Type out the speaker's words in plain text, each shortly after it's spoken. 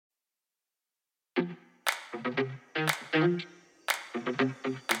Hi,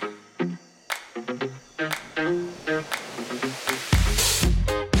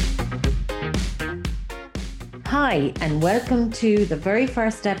 and welcome to the very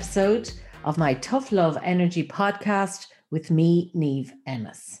first episode of my Tough Love Energy podcast with me, Niamh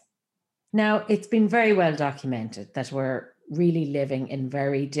Ennis. Now, it's been very well documented that we're really living in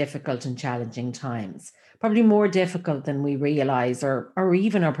very difficult and challenging times, probably more difficult than we realize or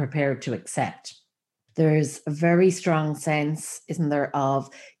even are prepared to accept. There's a very strong sense, isn't there, of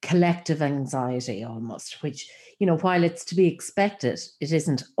collective anxiety almost, which, while it's to be expected, it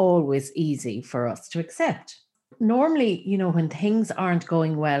isn't always easy for us to accept. Normally, when things aren't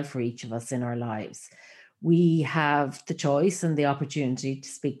going well for each of us in our lives, we have the choice and the opportunity to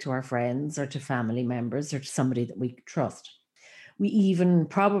speak to our friends or to family members or to somebody that we trust. We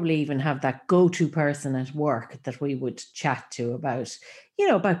probably even have that go-to person at work that we would chat to about,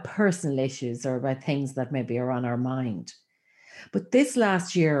 about personal issues or about things that maybe are on our mind. But this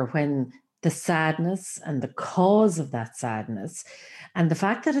last year, when the sadness and the cause of that sadness, and the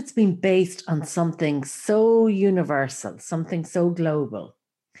fact that it's been based on something so universal, something so global,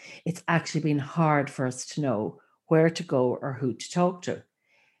 it's actually been hard for us to know where to go or who to talk to.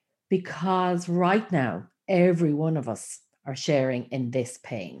 Because right now, every one of us are sharing in this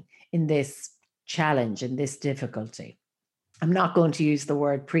pain, in this challenge, in this difficulty. I'm not going to use the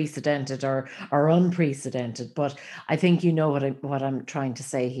word precedented or unprecedented, but I think you know what I'm trying to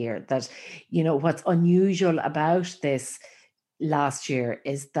say here, that, what's unusual about this last year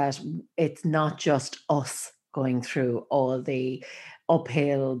is that it's not just us going through all the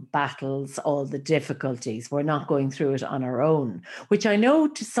uphill battles, all the difficulties. We're not going through it on our own, which I know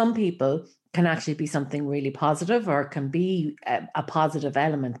to some people can actually be something really positive or can be a positive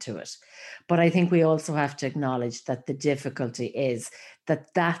element to it. But I think we also have to acknowledge that the difficulty is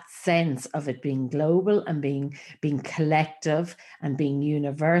that sense of it being global and being collective and being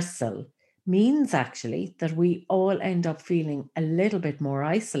universal means actually that we all end up feeling a little bit more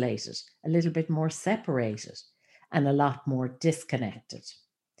isolated, a little bit more separated, and a lot more disconnected.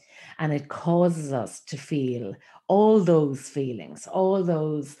 And it causes us to feel all those feelings, all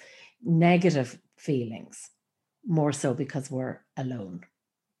those negative feelings, more so because we're alone.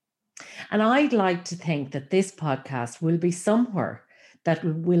 And I'd like to think that this podcast will be somewhere that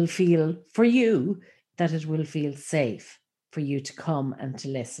will feel for you, that it will feel safe for you to come and to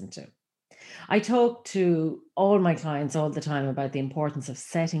listen to. I talk to all my clients all the time about the importance of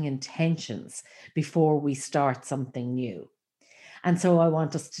setting intentions before we start something new. And so I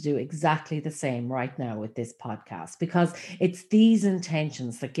want us to do exactly the same right now with this podcast, because it's these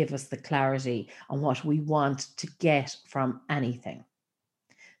intentions that give us the clarity on what we want to get from anything.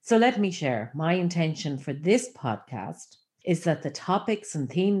 So let me share. My intention for this podcast is that the topics and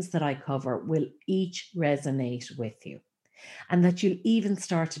themes that I cover will each resonate with you, and that you'll even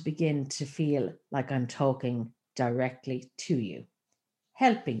start to begin to feel like I'm talking directly to you,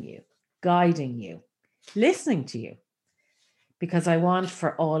 helping you, guiding you, listening to you, because I want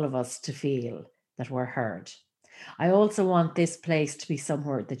for all of us to feel that we're heard. I also want this place to be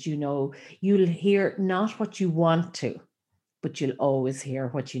somewhere that you'll hear not what you want to, but you'll always hear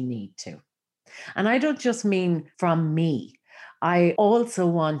what you need to. And I don't just mean from me. I also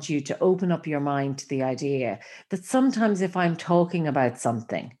want you to open up your mind to the idea that sometimes if I'm talking about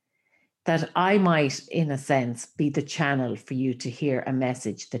something, that I might, in a sense, be the channel for you to hear a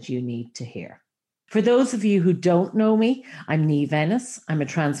message that you need to hear. For those of you who don't know me, I'm Niamh Ennis. I'm a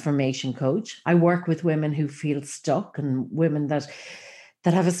transformation coach. I work with women who feel stuck and women that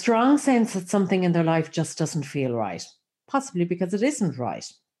have a strong sense that something in their life just doesn't feel right, possibly because it isn't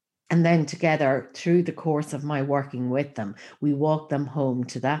right. And then together, through the course of my working with them, we walk them home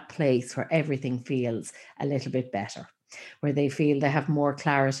to that place where everything feels a little bit better, where they feel they have more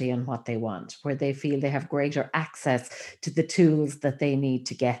clarity on what they want, where they feel they have greater access to the tools that they need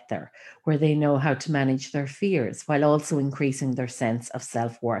to get there, where they know how to manage their fears while also increasing their sense of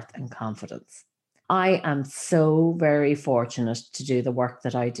self-worth and confidence. I am so very fortunate to do the work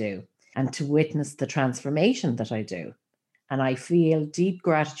that I do and to witness the transformation that I do. And I feel deep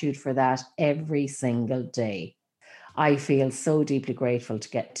gratitude for that every single day. I feel so deeply grateful to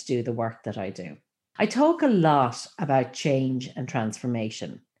get to do the work that I do. I talk a lot about change and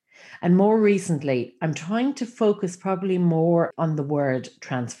transformation. And more recently, I'm trying to focus probably more on the word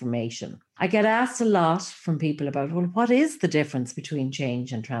transformation. I get asked a lot from people about, well, what is the difference between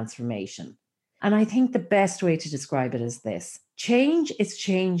change and transformation? And I think the best way to describe it is this: change is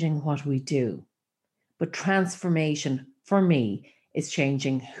changing what we do, but transformation for me is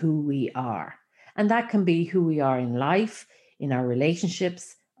changing who we are. And that can be who we are in life, in our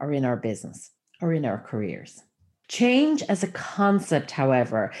relationships, or in our business, or in our careers. Change as a concept,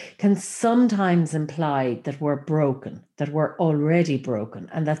 however, can sometimes imply that we're broken, that we're already broken,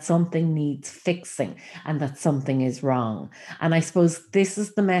 and that something needs fixing and that something is wrong. And I suppose this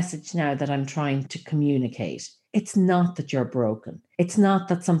is the message now that I'm trying to communicate. It's not that you're broken. It's not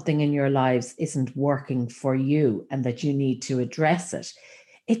that something in your lives isn't working for you and that you need to address it.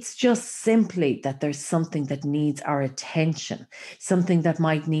 It's just simply that there's something that needs our attention, something that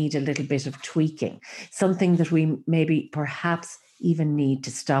might need a little bit of tweaking, something that we maybe perhaps even need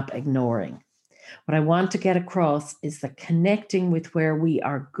to stop ignoring. What I want to get across is that connecting with where we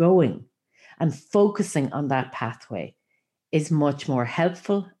are going and focusing on that pathway is much more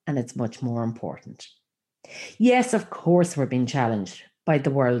helpful and it's much more important. Yes, of course, we're being challenged by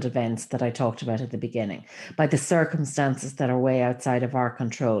the world events that I talked about at the beginning, by the circumstances that are way outside of our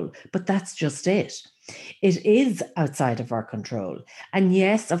control. But that's just it. It is outside of our control. And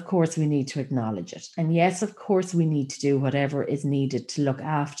yes, of course, we need to acknowledge it. And yes, of course, we need to do whatever is needed to look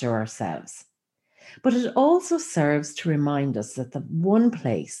after ourselves. But it also serves to remind us that the one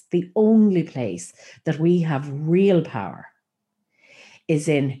place, the only place that we have real power is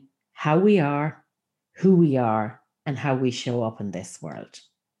in how we are, who we are, and how we show up in this world.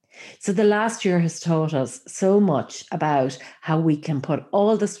 So the last year has taught us so much about how we can put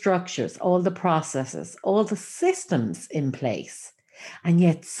all the structures, all the processes, all the systems in place. And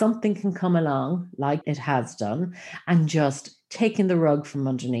yet something can come along, like it has done, and just taking the rug from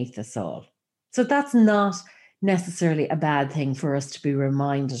underneath us all. So that's not necessarily a bad thing for us to be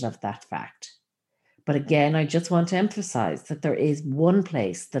reminded of that fact. But again, I just want to emphasize that there is one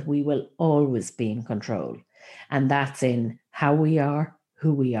place that we will always be in control, and that's in how we are,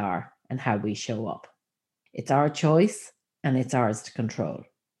 who we are, and how we show up. It's our choice and it's ours to control.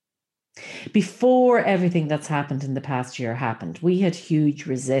 Before everything that's happened in the past year happened, we had huge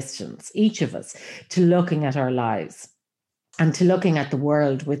resistance, each of us, to looking at our lives and to looking at the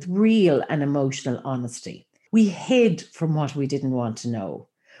world with real and emotional honesty. We hid from what we didn't want to know.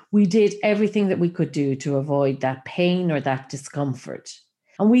 We did everything that we could do to avoid that pain or that discomfort.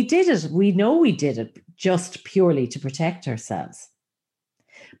 And we did it. We know we did it just purely to protect ourselves.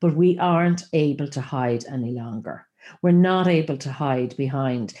 But we aren't able to hide any longer. We're not able to hide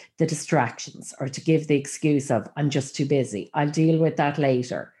behind the distractions or to give the excuse of, I'm just too busy. I'll deal with that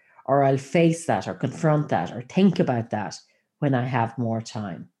later, or I'll face that or confront that or think about that when I have more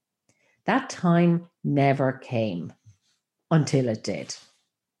time. That time never came until it did.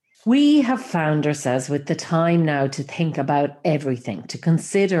 We have found ourselves with the time now to think about everything, to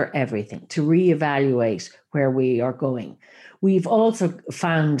consider everything, to reevaluate where we are going. We've also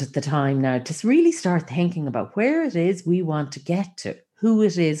found the time now to really start thinking about where it is we want to get to, who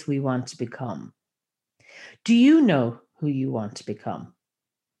it is we want to become. Do you know who you want to become?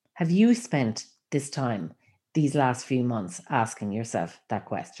 Have you spent this time, these last few months, asking yourself that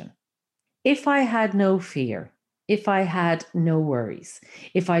question? If I had no fear, if I had no worries,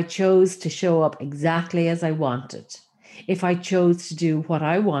 if I chose to show up exactly as I wanted, if I chose to do what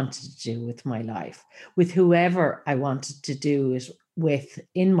I wanted to do with my life, with whoever I wanted to do it with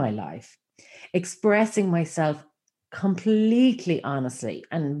in my life, expressing myself completely honestly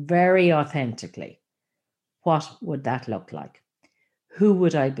and very authentically, what would that look like? Who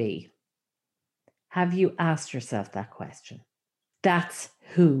would I be? Have you asked yourself that question? That's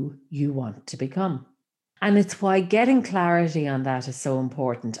who you want to become. And it's why getting clarity on that is so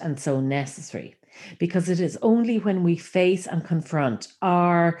important and so necessary, because it is only when we face and confront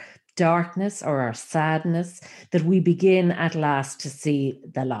our darkness or our sadness that we begin at last to see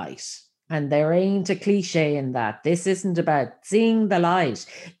the light. And there ain't a cliche in that. This isn't about seeing the light.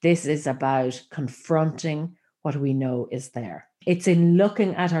 This is about confronting what we know is there. It's in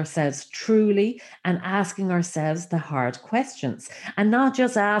looking at ourselves truly and asking ourselves the hard questions, and not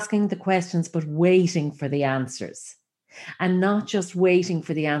just asking the questions, but waiting for the answers. And not just waiting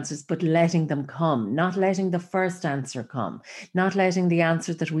for the answers, but letting them come, not letting the first answer come, not letting the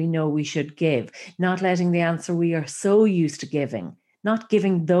answer that we know we should give, not letting the answer we are so used to giving, not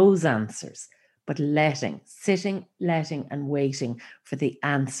giving those answers, but sitting, letting, and waiting for the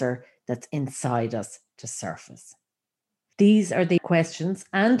answer that's inside us to surface. These are the questions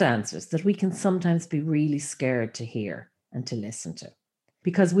and answers that we can sometimes be really scared to hear and to listen to,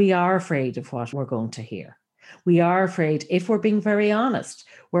 because we are afraid of what we're going to hear. We are afraid, if we're being very honest,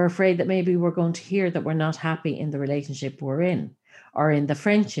 we're afraid that maybe we're going to hear that we're not happy in the relationship we're in, or in the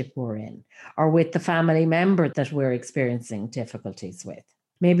friendship we're in, or with the family member that we're experiencing difficulties with.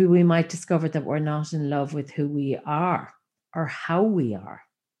 Maybe we might discover that we're not in love with who we are or how we are.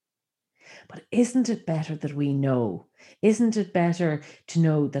 But isn't it better that we know? Isn't it better to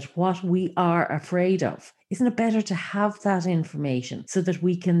know that what we are afraid of, isn't it better to have that information so that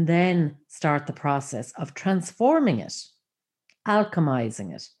we can then start the process of transforming it,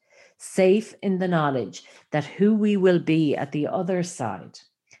 alchemizing it, safe in the knowledge that who we will be at the other side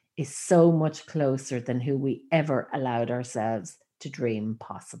is so much closer than who we ever allowed ourselves to dream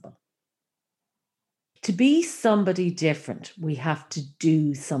possible. To be somebody different, we have to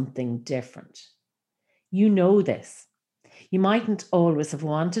do something different. You know this. You mightn't always have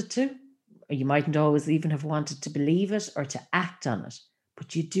wanted to, or you mightn't always even have wanted to believe it or to act on it,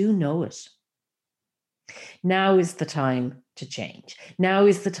 but you do know it. Now is the time to change. Now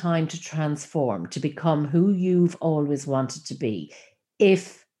is the time to transform, to become who you've always wanted to be,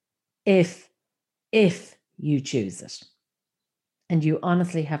 if you choose it. And you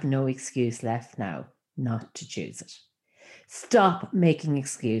honestly have no excuse left now not to choose it. Stop making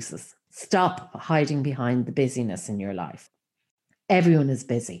excuses. Stop hiding behind the busyness in your life. Everyone is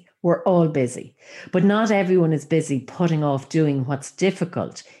busy. We're all busy. But not everyone is busy putting off doing what's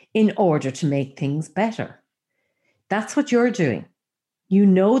difficult in order to make things better. That's what you're doing. You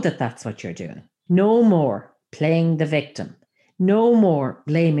know that that's what you're doing. No more playing the victim. No more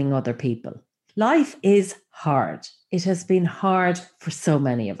blaming other people. Life is hard. It has been hard for so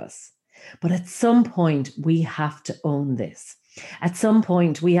many of us. But at some point, we have to own this. At some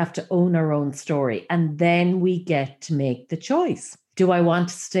point, we have to own our own story, and then we get to make the choice. Do I want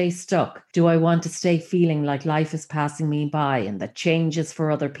to stay stuck? Do I want to stay feeling like life is passing me by and that change is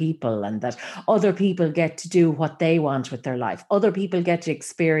for other people and that other people get to do what they want with their life? Other people get to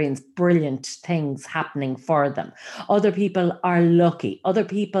experience brilliant things happening for them. Other people are lucky. Other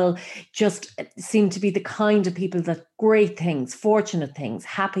people just seem to be the kind of people that great things, fortunate things,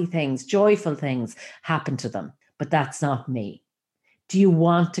 happy things, joyful things happen to them. But that's not me. Do you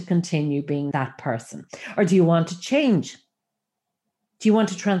want to continue being that person? Or do you want to change? Do you want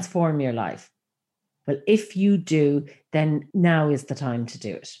to transform your life? Well, if you do, then now is the time to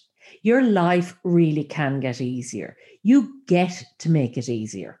do it. Your life really can get easier. You get to make it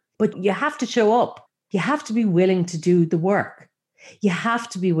easier, but you have to show up. You have to be willing to do the work. You have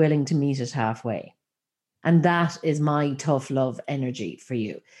to be willing to meet it halfway. And that is my tough love energy for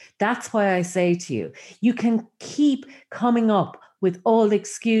you. That's why I say to you, you can keep coming up with all the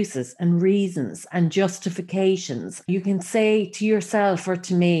excuses and reasons and justifications. You can say to yourself or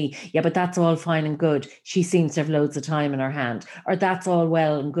to me, yeah, but that's all fine and good. She seems to have loads of time in her hand. Or that's all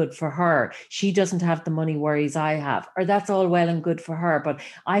well and good for her. She doesn't have the money worries I have. Or that's all well and good for her. But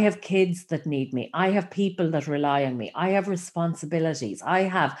I have kids that need me. I have people that rely on me. I have responsibilities. I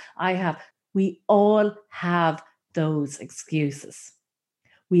have. We all have those excuses.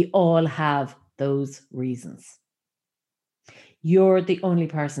 We all have those reasons. You're the only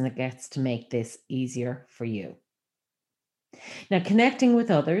person that gets to make this easier for you. Now, connecting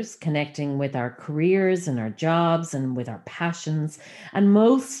with others, connecting with our careers and our jobs and with our passions, and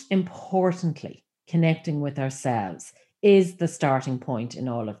most importantly, connecting with ourselves is the starting point in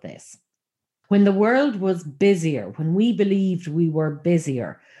all of this. When the world was busier, when we believed we were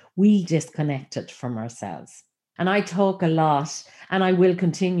busier, we disconnected from ourselves. And I talk a lot, and I will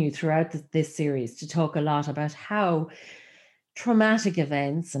continue throughout this series to talk a lot about how traumatic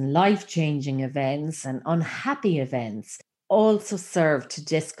events and life-changing events and unhappy events also serve to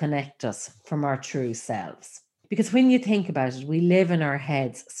disconnect us from our true selves. Because when you think about it, we live in our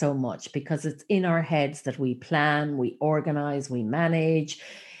heads so much because it's in our heads that we plan, we organize, we manage.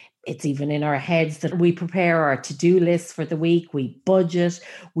 It's even in our heads that we prepare our to-do lists for the week, we budget,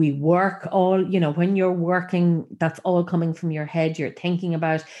 we work all, when you're working, that's all coming from your head. You're thinking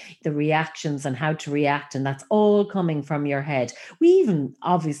about the reactions and how to react, and that's all coming from your head. We even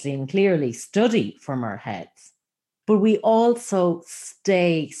obviously and clearly study from our heads. But we also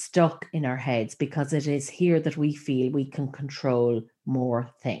stay stuck in our heads because it is here that we feel we can control more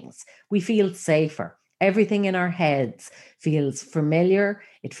things. We feel safer. Everything in our heads feels familiar,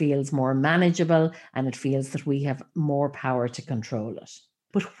 it feels more manageable, and it feels that we have more power to control it.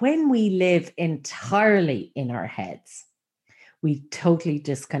 But when we live entirely in our heads, we totally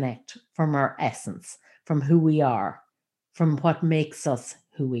disconnect from our essence, from who we are, from what makes us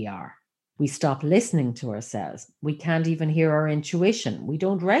who we are. We stop listening to ourselves. We can't even hear our intuition. We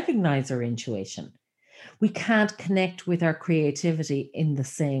don't recognize our intuition. We can't connect with our creativity in the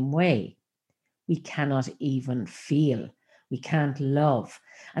same way. We cannot even feel. We can't love.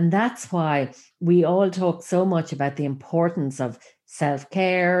 And that's why we all talk so much about the importance of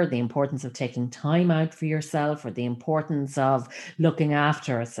self-care, the importance of taking time out for yourself, or the importance of looking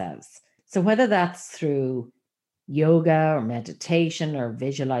after ourselves. So whether that's through yoga or meditation or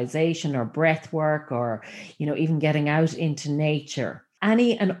visualization or breath work or, even getting out into nature.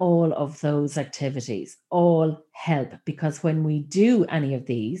 Any and all of those activities all help, because when we do any of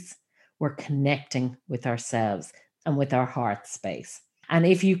these, we're connecting with ourselves and with our heart space. And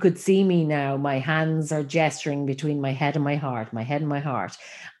if you could see me now, my hands are gesturing between my head and my heart, my head and my heart.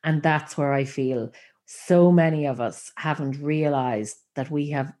 And that's where I feel so many of us haven't realized that we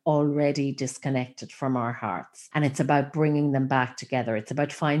have already disconnected from our hearts. And it's about bringing them back together. It's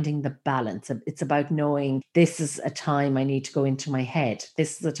about finding the balance. It's about knowing this is a time I need to go into my head.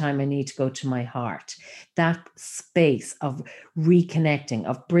 This is a time I need to go to my heart. That space of reconnecting,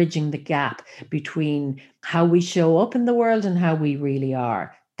 of bridging the gap between how we show up in the world and how we really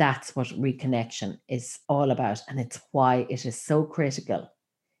are. That's what reconnection is all about. And it's why it is so critical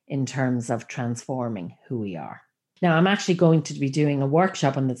in terms of transforming who we are. Now, I'm actually going to be doing a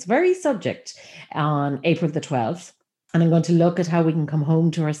workshop on this very subject on April the 12th. And I'm going to look at how we can come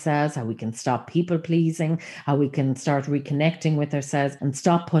home to ourselves, how we can stop people pleasing, how we can start reconnecting with ourselves and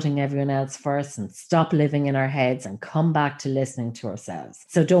stop putting everyone else first and stop living in our heads and come back to listening to ourselves.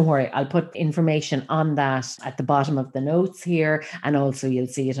 So don't worry, I'll put information on that at the bottom of the notes here, and also you'll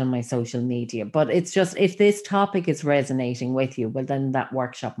see it on my social media. But it's just, if this topic is resonating with you, well, then that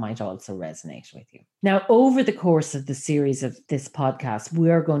workshop might also resonate with you. Now, over the course of the series of this podcast,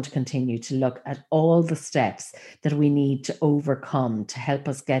 we are going to continue to look at all the steps that we need to overcome to help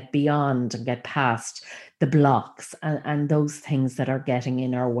us get beyond and get past the blocks and those things that are getting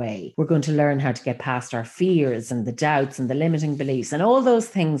in our way. We're going to learn how to get past our fears and the doubts and the limiting beliefs and all those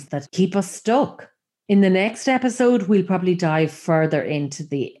things that keep us stuck. In the next episode, we'll probably dive further into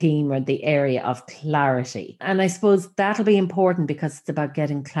the theme or the area of clarity. And I suppose that'll be important because it's about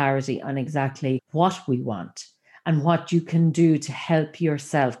getting clarity on exactly what we want and what you can do to help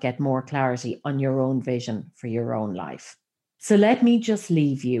yourself get more clarity on your own vision for your own life. So let me just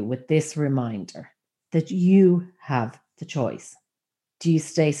leave you with this reminder that you have the choice. Do you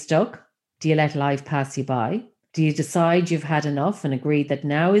stay stuck? Do you let life pass you by? Do you decide you've had enough and agree that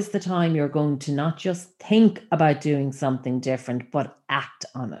now is the time you're going to not just think about doing something different, but act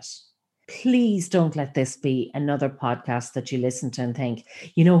on it? Please don't let this be another podcast that you listen to and think,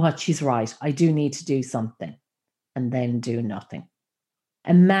 you know what, she's right, I do need to do something, and then do nothing.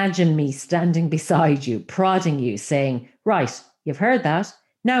 Imagine me standing beside you, prodding you, saying, right, you've heard that.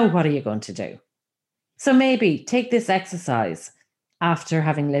 Now what are you going to do? So maybe take this exercise. After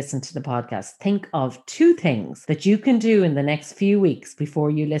having listened to the podcast, think of 2 things that you can do in the next few weeks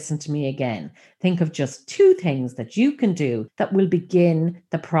before you listen to me again. Think of just 2 things that you can do that will begin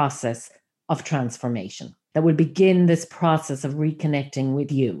the process of transformation, that will begin this process of reconnecting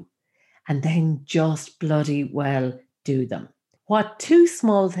with you. And then just bloody well do them. What 2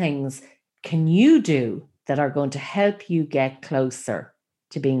 small things can you do that are going to help you get closer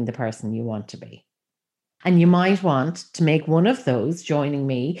to being the person you want to be? And you might want to make one of those joining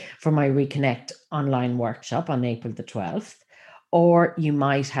me for my Reconnect online workshop on April the 12th. Or you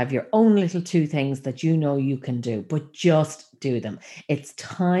might have your own little 2 things that you know you can do, but just do them. It's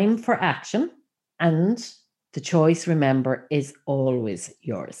time for action. And the choice, remember, is always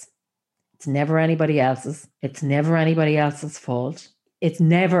yours. It's never anybody else's. It's never anybody else's fault. It's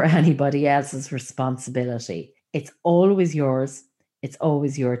never anybody else's responsibility. It's always yours. It's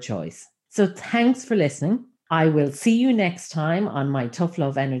always your choice. So thanks for listening. I will see you next time on my Tough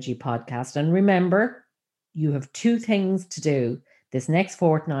Love Energy podcast. And remember, you have 2 things to do this next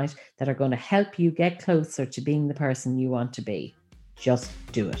fortnight that are going to help you get closer to being the person you want to be. Just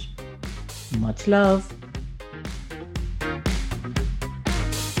do it. Much love.